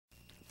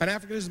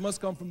Pan-Africanism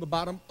must come from the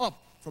bottom up,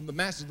 from the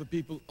masses of the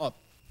people up.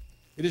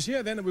 It is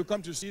here then that we'll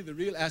come to see the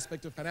real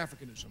aspect of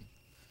Pan-Africanism.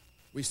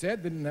 We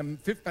said that in the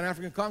 5th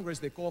Pan-African Congress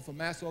they called for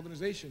mass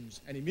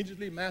organizations, and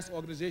immediately mass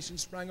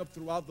organizations sprang up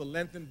throughout the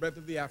length and breadth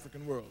of the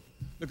African world.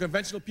 The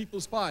Conventional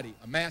People's Party,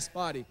 a mass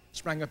party,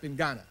 sprang up in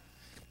Ghana.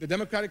 The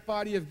Democratic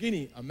Party of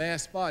Guinea, a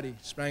mass party,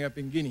 sprang up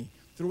in Guinea.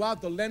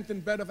 Throughout the length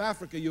and breadth of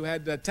Africa, you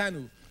had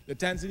TANU, the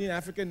Tanzanian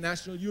African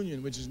National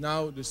Union, which is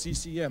now the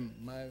CCM.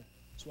 My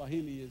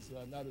Swahili is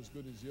not as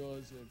good as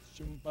yours.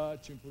 Chumpa,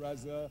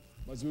 Chimpuraza,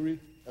 Mazuri.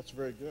 That's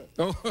very good.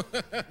 Oh,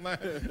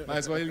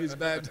 my Swahili is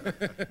bad.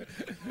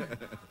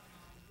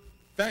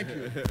 Thank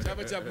you.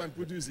 Chapa Chapman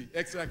Puduzi.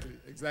 Exactly,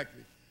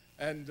 exactly.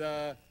 And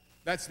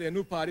that's their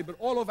new party. But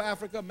all over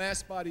Africa,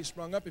 mass parties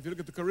sprung up. If you look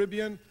at the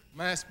Caribbean,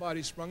 mass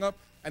parties sprung up.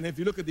 And if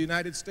you look at the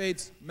United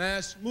States,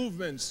 mass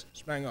movements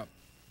sprang up.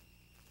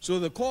 So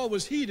the call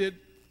was heeded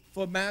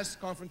for mass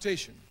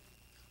confrontation.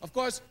 Of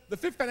course, the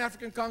 5th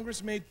Pan-African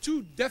Congress made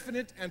 2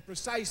 definite and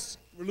precise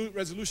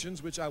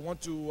resolutions which I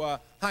want to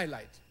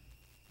highlight.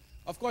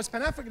 Of course,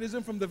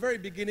 Pan-Africanism from the very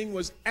beginning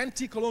was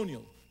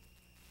anti-colonial.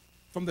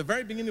 From the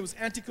very beginning it was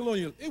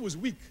anti-colonial. It was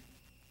weak.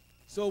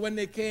 So when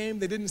they came,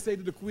 they didn't say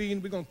to the Queen,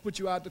 we're going to put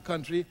you out the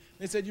country.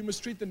 They said, you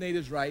must treat the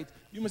natives right.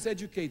 You must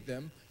educate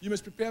them. You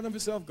must prepare them for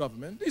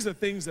self-government. These are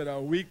things that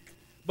are weak,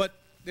 but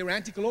they were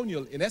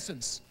anti-colonial in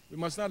essence. We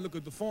must not look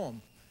at the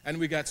form. And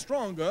we got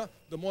stronger,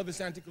 the more this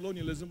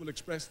anti-colonialism will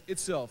express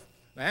itself.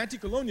 Now,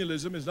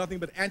 anti-colonialism is nothing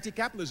but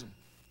anti-capitalism.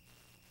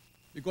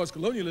 Because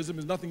colonialism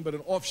is nothing but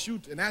an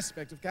offshoot, an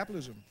aspect of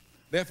capitalism.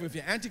 Therefore, if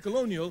you're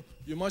anti-colonial,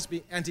 you must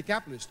be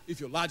anti-capitalist, if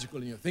you're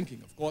logical in your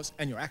thinking, of course,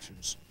 and your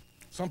actions.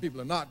 Some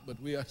people are not,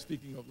 but we are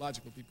speaking of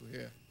logical people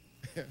here.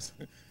 Yes.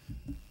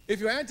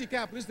 If you're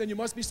anti-capitalist, then you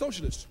must be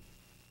socialist.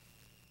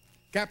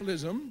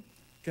 Capitalism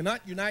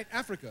cannot unite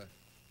Africa.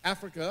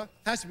 Africa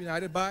has to be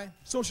united by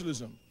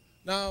socialism.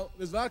 Now,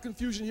 there's a lot of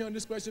confusion here on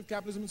this question of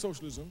capitalism and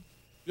socialism.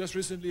 Just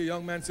recently, a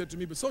young man said to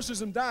me, but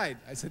socialism died.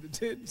 I said, it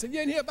did? He said, you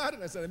didn't hear about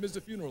it? I said, I missed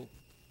the funeral.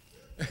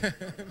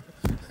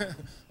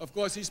 Of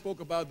course, he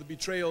spoke about the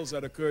betrayals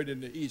that occurred in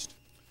the East.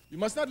 You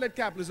must not let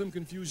capitalism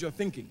confuse your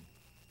thinking.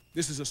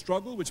 This is a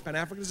struggle which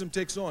Pan-Africanism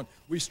takes on.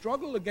 We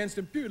struggle against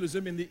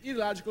imperialism in the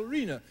ideological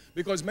arena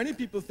because many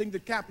people think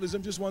that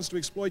capitalism just wants to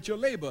exploit your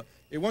labor.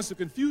 It wants to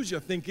confuse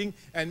your thinking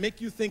and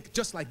make you think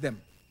just like them.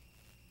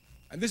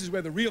 And this is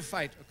where the real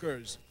fight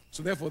occurs.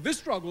 So therefore, this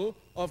struggle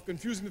of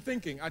confusing the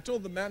thinking, I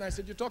told the man, I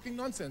said, you're talking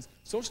nonsense.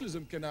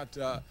 Socialism cannot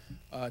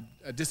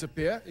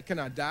disappear. It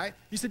cannot die.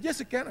 He said, yes,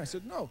 it can. I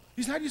said, no.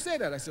 He said, how do you say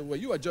that? I said, well,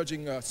 you are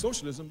judging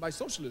socialism by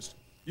socialists.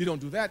 You don't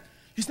do that.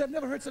 He said, I've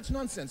never heard such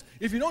nonsense.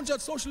 If you don't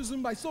judge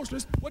socialism by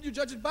socialists, what do you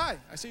judge it by?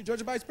 I say, you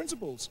judge it by its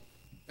principles.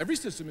 Every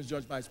system is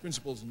judged by its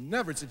principles,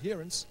 never its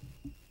adherents.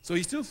 So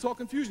he still saw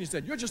confusion. He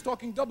said, you're just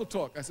talking double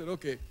talk. I said,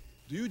 okay,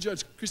 do you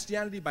judge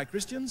Christianity by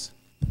Christians?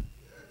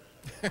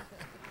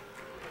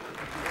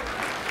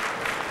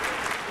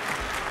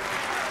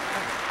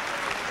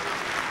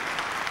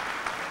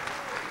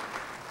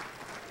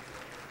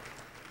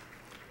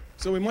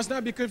 So we must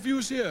not be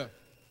confused here.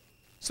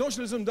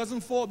 Socialism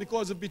doesn't fall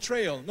because of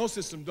betrayal. No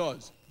system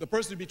does. The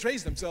person who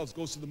betrays themselves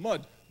goes to the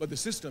mud, but the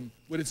system,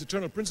 with its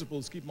eternal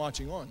principles, keep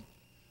marching on.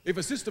 If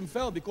a system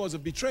fell because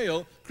of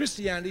betrayal,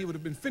 Christianity would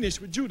have been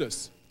finished with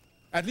Judas.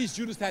 At least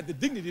Judas had the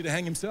dignity to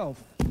hang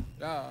himself.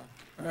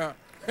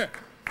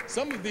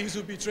 Some of these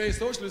who betray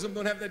socialism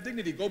don't have that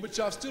dignity.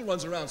 Gorbachev still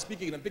runs around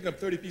speaking and picking up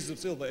 30 pieces of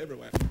silver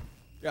everywhere.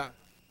 Yeah.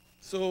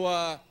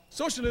 So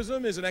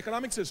socialism is an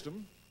economic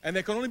system, and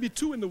there can only be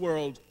 2 in the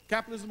world,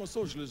 capitalism or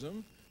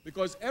socialism,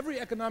 because every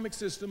economic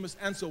system must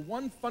answer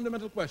one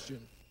fundamental question.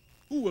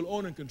 Who will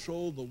own and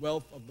control the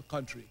wealth of the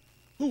country?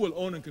 Who will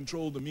own and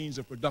control the means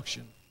of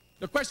production?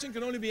 The question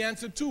can only be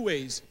answered 2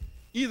 ways.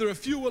 Either a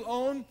few will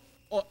own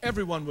or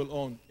everyone will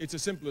own. It's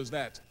as simple as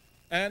that.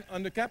 And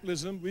under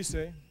capitalism, we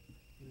say,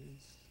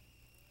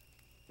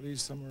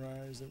 please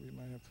summarize that we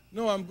might have.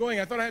 No, I'm going.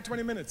 I thought I had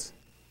 20 minutes.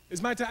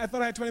 It's my time. I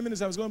thought I had 20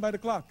 minutes. I was going by the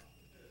clock.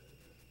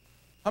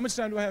 How much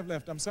time do I have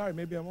left? I'm sorry.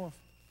 Maybe I'm off.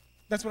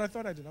 That's what I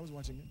thought I did. I was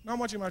watching it. Now I'm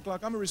watching my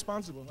clock. I'm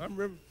irresponsible.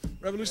 I'm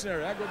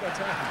revolutionary. I go by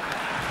time.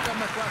 I got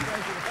my clock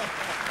right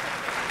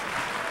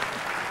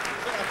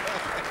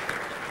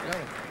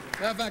here.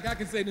 Matter of fact, I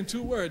can say it in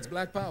 2 words,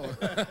 Black Power.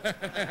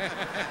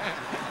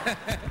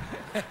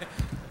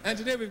 And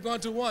today we've gone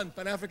to 1,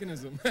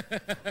 Pan-Africanism.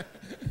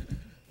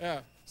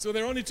 Yeah. So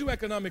there are only 2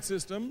 economic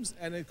systems,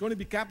 and it's going to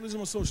be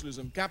capitalism or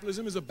socialism.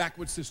 Capitalism is a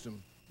backward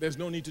system. There's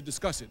no need to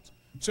discuss it.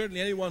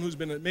 Certainly anyone who's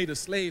been made a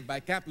slave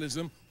by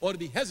capitalism ought to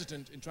be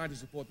hesitant in trying to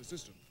support the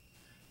system.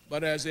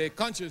 But as a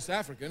conscious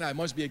African, I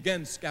must be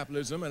against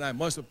capitalism, and I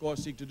must, of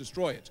course, seek to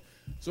destroy it.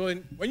 So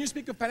when you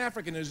speak of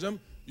Pan-Africanism,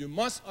 you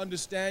must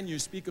understand you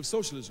speak of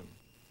socialism.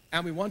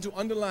 And we want to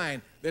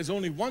underline there's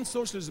only one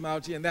socialism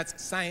out here, and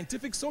that's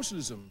scientific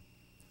socialism,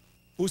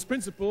 whose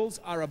principles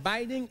are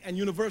abiding and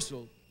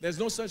universal. There's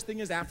no such thing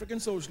as African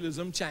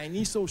socialism,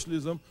 Chinese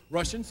socialism,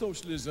 Russian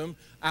socialism,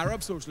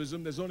 Arab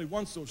socialism. There's only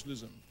one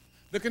socialism.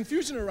 The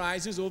confusion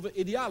arises over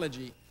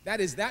ideology.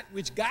 That is that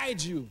which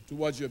guides you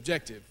towards your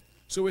objective.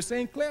 So we're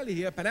saying clearly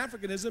here,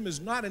 Pan-Africanism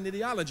is not an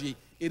ideology.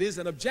 It is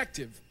an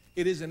objective.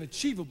 It is an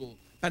achievable.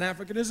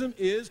 Pan-Africanism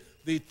is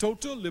the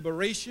total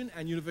liberation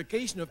and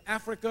unification of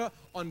Africa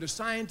under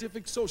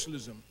scientific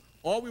socialism.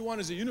 All we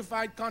want is a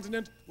unified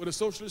continent with a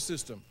socialist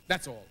system.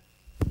 That's all.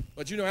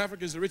 But you know,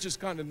 Africa is the richest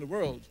continent in the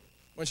world.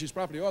 When she's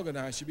properly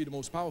organized, she'll be the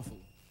most powerful.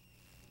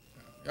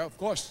 Yeah, of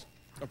course.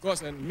 Of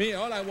course. And me,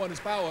 all I want is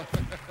power.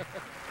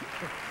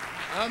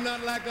 I'm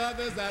not like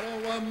others. I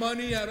don't want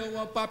money. I don't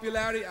want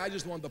popularity. I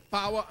just want the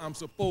power I'm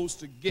supposed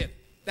to get.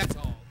 That's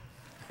all.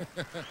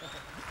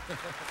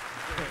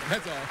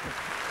 That's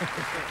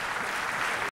all.